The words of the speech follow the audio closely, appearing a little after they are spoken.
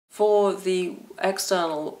For the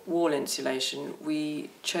external wall insulation,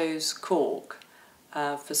 we chose cork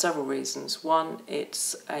for several reasons. One,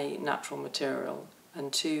 it's a natural material,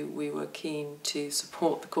 and two, we were keen to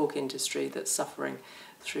support the cork industry that's suffering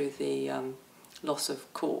through the loss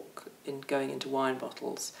of cork in going into wine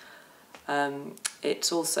bottles.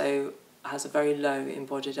 It also has a very low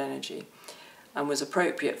embodied energy and was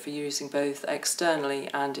appropriate for using both externally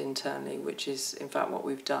and internally, which is in fact what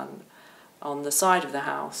we've done. On the side of the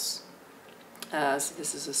house, so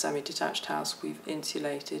this is a semi-detached house, we've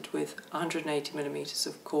insulated with 180mm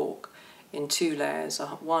of cork in two layers,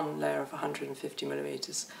 one layer of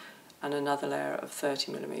 150mm and another layer of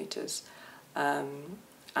 30mm.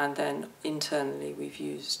 And then internally we've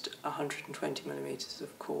used 120mm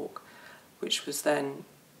of cork, which was then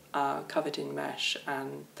covered in mesh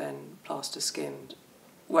and then plaster skimmed.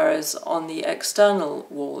 Whereas on the external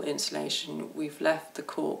wall insulation, we've left the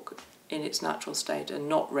cork in its natural state and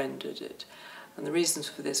not rendered it. And the reasons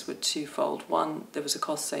for this were twofold. One, there was a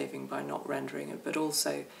cost saving by not rendering it, but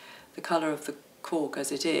also the colour of the cork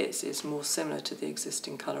as it is more similar to the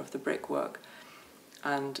existing colour of the brickwork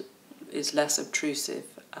and is less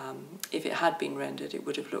obtrusive. If it had been rendered, it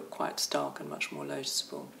would have looked quite stark and much more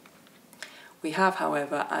noticeable. We have,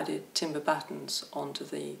 however, added timber batons onto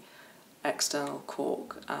the external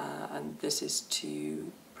cork, and this is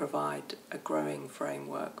to provide a growing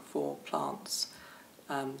framework for plants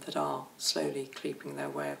that are slowly creeping their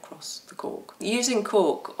way across the cork. Using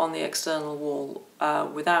cork on the external wall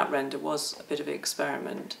without render was a bit of an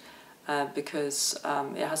experiment because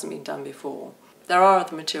it hasn't been done before. There are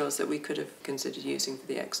other materials that we could have considered using for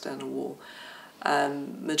the external wall.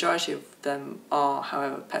 Majority of them are,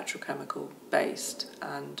 however, petrochemical based,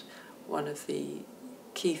 and one of the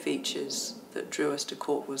key features that drew us to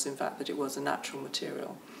cork was in fact that it was a natural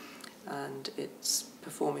material and it's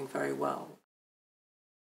performing very well.